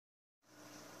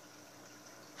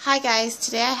Hi guys,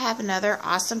 today I have another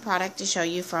awesome product to show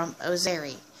you from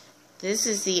Ozeri. This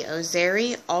is the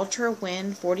Ozeri Ultra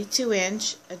Wind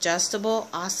 42-inch adjustable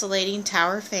oscillating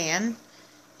tower fan.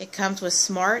 It comes with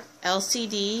smart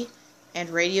LCD and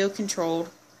radio controlled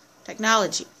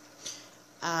technology.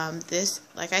 This,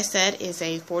 like I said, is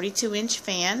a 42-inch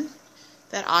fan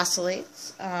that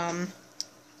oscillates.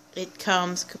 It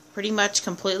comes pretty much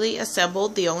completely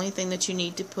assembled. The only thing that you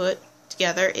need to put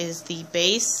together is the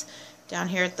base down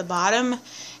here at the bottom,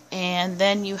 and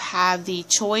then you have the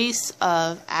choice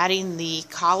of adding the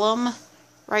column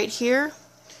right here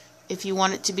if you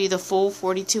want it to be the full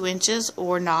 42 inches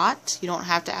or not. You don't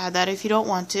have to add that if you don't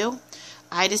want to.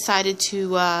 I decided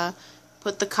to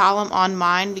put the column on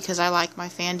mine because I like my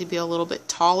fan to be a little bit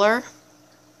taller,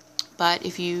 but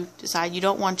if you decide you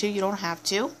don't want to, you don't have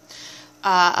to.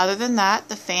 Other than that,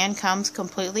 the fan comes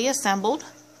completely assembled.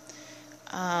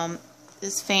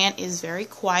 This fan is very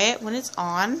quiet when it's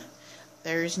on.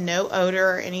 There's no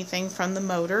odor or anything from the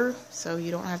motor, so you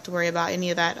don't have to worry about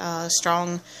any of that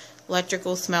strong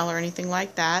electrical smell or anything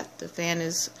like that. The fan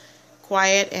is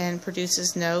quiet and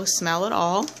produces no smell at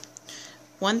all.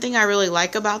 One thing I really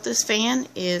like about this fan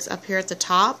is up here at the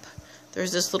top,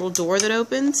 there's this little door that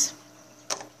opens,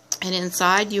 and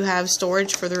inside you have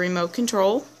storage for the remote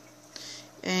control,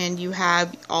 and you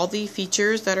have all the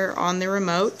features that are on the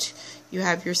remote. You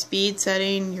have your speed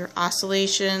setting, your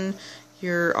oscillation,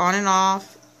 your on and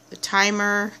off, the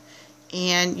timer,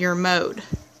 and your mode.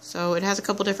 So it has a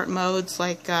couple different modes,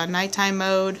 like nighttime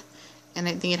mode, and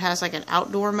I think it has like an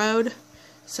outdoor mode.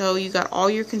 So you got all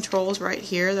your controls right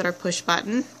here that are push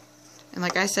button, and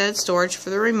like I said, storage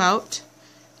for the remote.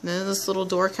 And then this little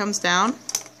door comes down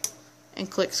and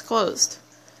clicks closed,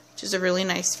 which is a really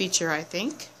nice feature, I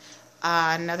think.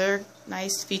 Another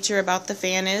nice feature about the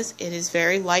fan is it is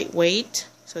very lightweight,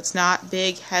 so it's not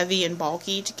big, heavy, and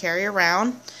bulky to carry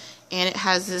around. And it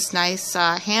has this nice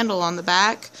handle on the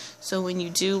back, so when you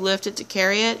do lift it to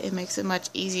carry it, it makes it much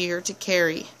easier to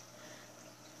carry.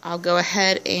 I'll go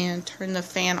ahead and turn the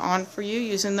fan on for you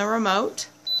using the remote.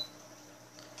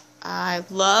 I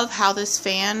love how this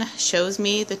fan shows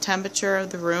me the temperature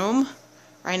of the room.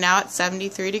 Right now it's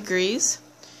 73 degrees.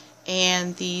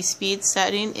 And the speed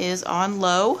setting is on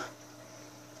low.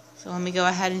 So let me go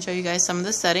ahead and show you guys some of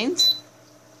the settings.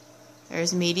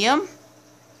 There's medium,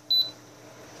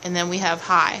 and then we have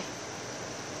high.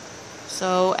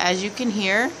 So as you can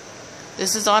hear,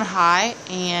 this is on high,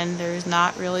 and there's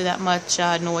not really that much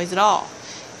noise at all.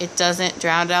 It doesn't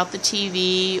drown out the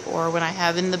TV, or when I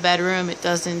have it in the bedroom, it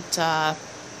doesn't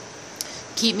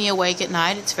keep me awake at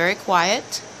night. It's very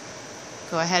quiet.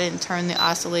 Go ahead and turn the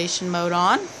oscillation mode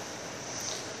on.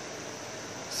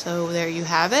 So there you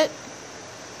have it.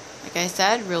 Like I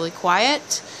said, really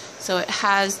quiet. So it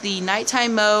has the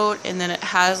nighttime mode, and then it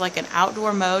has like an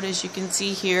outdoor mode, as you can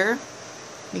see here.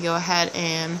 Let me go ahead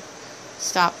and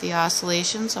stop the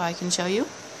oscillation so I can show you.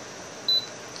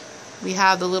 We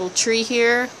have the little tree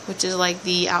here, which is like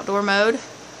the outdoor mode.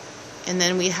 And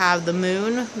then we have the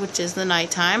moon, which is the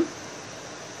nighttime.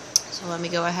 So let me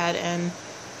go ahead and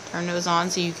turn those on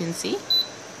so you can see.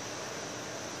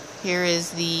 Here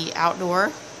is the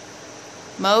outdoor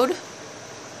mode.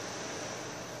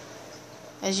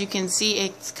 As you can see,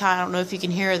 it's kind of, I don't know if you can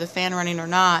hear the fan running or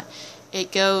not.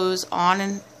 It goes on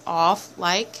and off,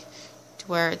 like to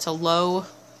where it's a low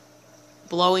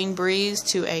blowing breeze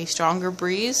to a stronger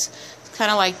breeze. It's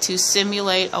kind of like to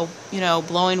simulate a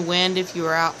blowing wind if you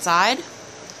were outside.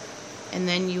 And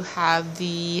then you have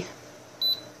the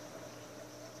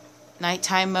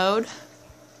nighttime mode,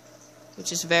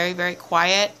 which is very, very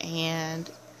quiet, and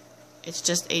it's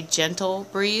just a gentle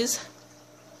breeze.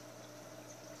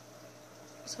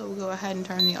 So we'll go ahead and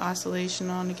turn the oscillation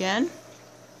on again.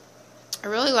 I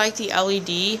really like the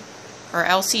LED or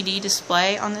LCD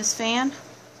display on this fan.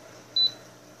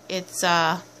 It's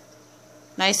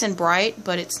nice and bright,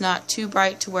 but it's not too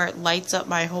bright to where it lights up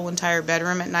my whole entire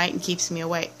bedroom at night and keeps me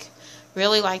awake.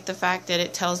 Really like the fact that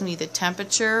it tells me the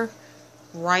temperature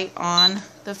right on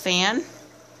the fan.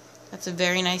 That's a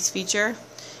very nice feature.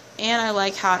 And I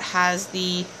like how it has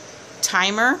the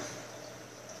timer.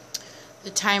 The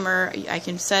timer, I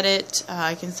can set it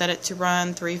to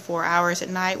run 3-4 hours at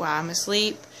night while I'm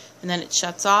asleep, and then it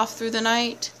shuts off through the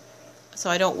night, so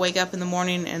I don't wake up in the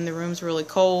morning and the room's really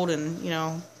cold, and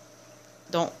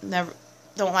don't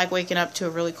like waking up to a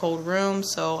really cold room.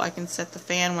 So I can set the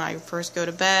fan when I first go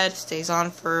to bed, stays on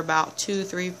for about 2,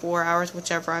 3, 4 hours,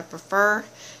 whichever I prefer,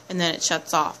 and then it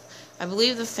shuts off. I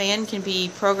believe the fan can be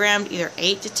programmed either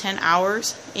 8 to 10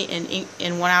 hours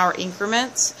in 1 hour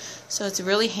increments, so it's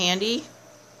really handy.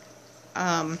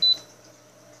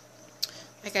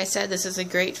 Like I said, this is a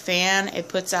great fan. It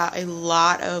puts out a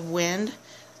lot of wind.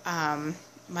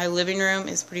 My living room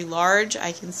is pretty large.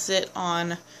 I can set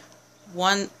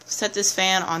this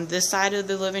fan on this side of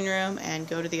the living room and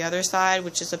go to the other side,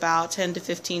 which is about 10 to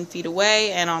 15 feet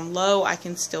away, and on low I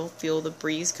can still feel the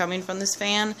breeze coming from this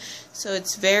fan. So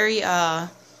it's very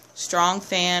strong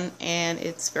fan, and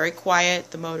it's very quiet.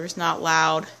 The motor's not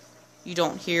loud. You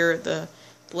don't hear the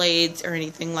blades or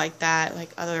anything like that,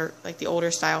 like the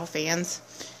older style fans.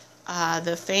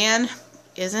 The fan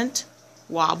isn't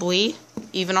wobbly,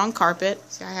 even on carpet.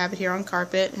 See, I have it here on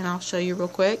carpet, and I'll show you real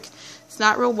quick. It's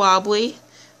not real wobbly.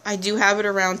 I do have it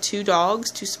around two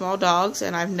small dogs,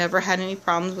 and I've never had any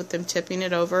problems with them tipping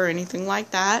it over or anything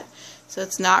like that. So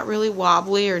it's not really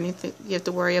wobbly or anything you have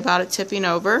to worry about it tipping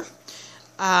over.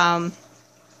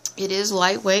 It is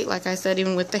lightweight, like I said,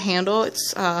 even with the handle.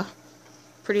 It's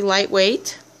pretty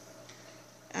lightweight.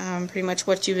 Pretty much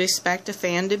what you'd expect a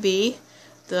fan to be.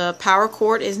 The power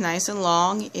cord is nice and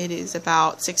long. It is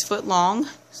about 6 foot long,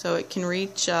 so it can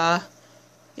reach,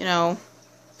 you know,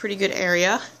 pretty good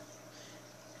area.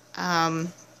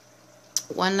 One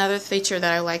other feature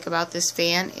that I like about this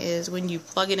fan is when you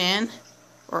plug it in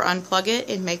or unplug it,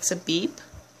 it makes a beep,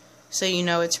 so you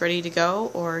know it's ready to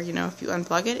go. Or you know, if you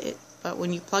unplug it, but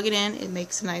when you plug it in, it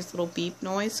makes a nice little beep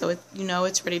noise, so you know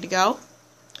it's ready to go.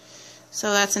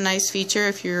 So that's a nice feature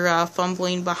if you're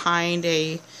fumbling behind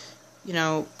a, you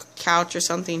know, couch or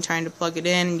something trying to plug it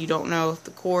in and you don't know if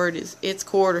the cord is its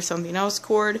cord or something else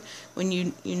cord. When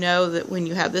you know that when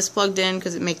you have this plugged in,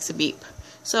 because it makes a beep.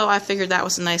 So I figured that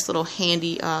was a nice little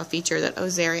handy feature that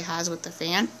Ozeri has with the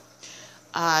fan.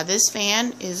 This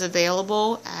fan is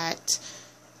available at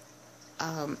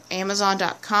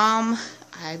Amazon.com.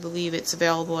 I believe it's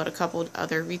available at a couple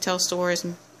other retail stores.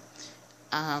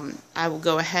 I will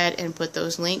go ahead and put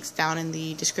those links down in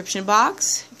the description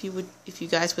box if you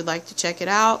guys would like to check it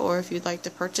out, or if you'd like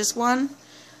to purchase one.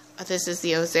 This is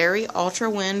the Ozeri Ultra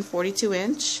Wind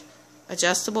 42-inch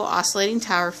adjustable oscillating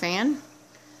tower fan.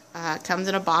 It comes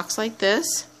in a box like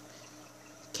this.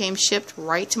 Came shipped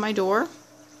right to my door,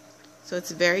 so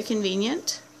it's very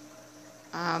convenient.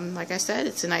 Like I said,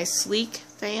 it's a nice sleek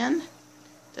fan.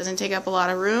 Doesn't take up a lot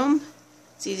of room.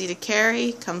 It's easy to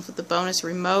carry. Comes with the bonus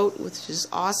remote, which is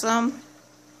awesome.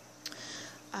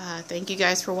 Thank you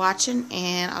guys for watching,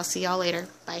 and I'll see y'all later.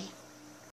 Bye.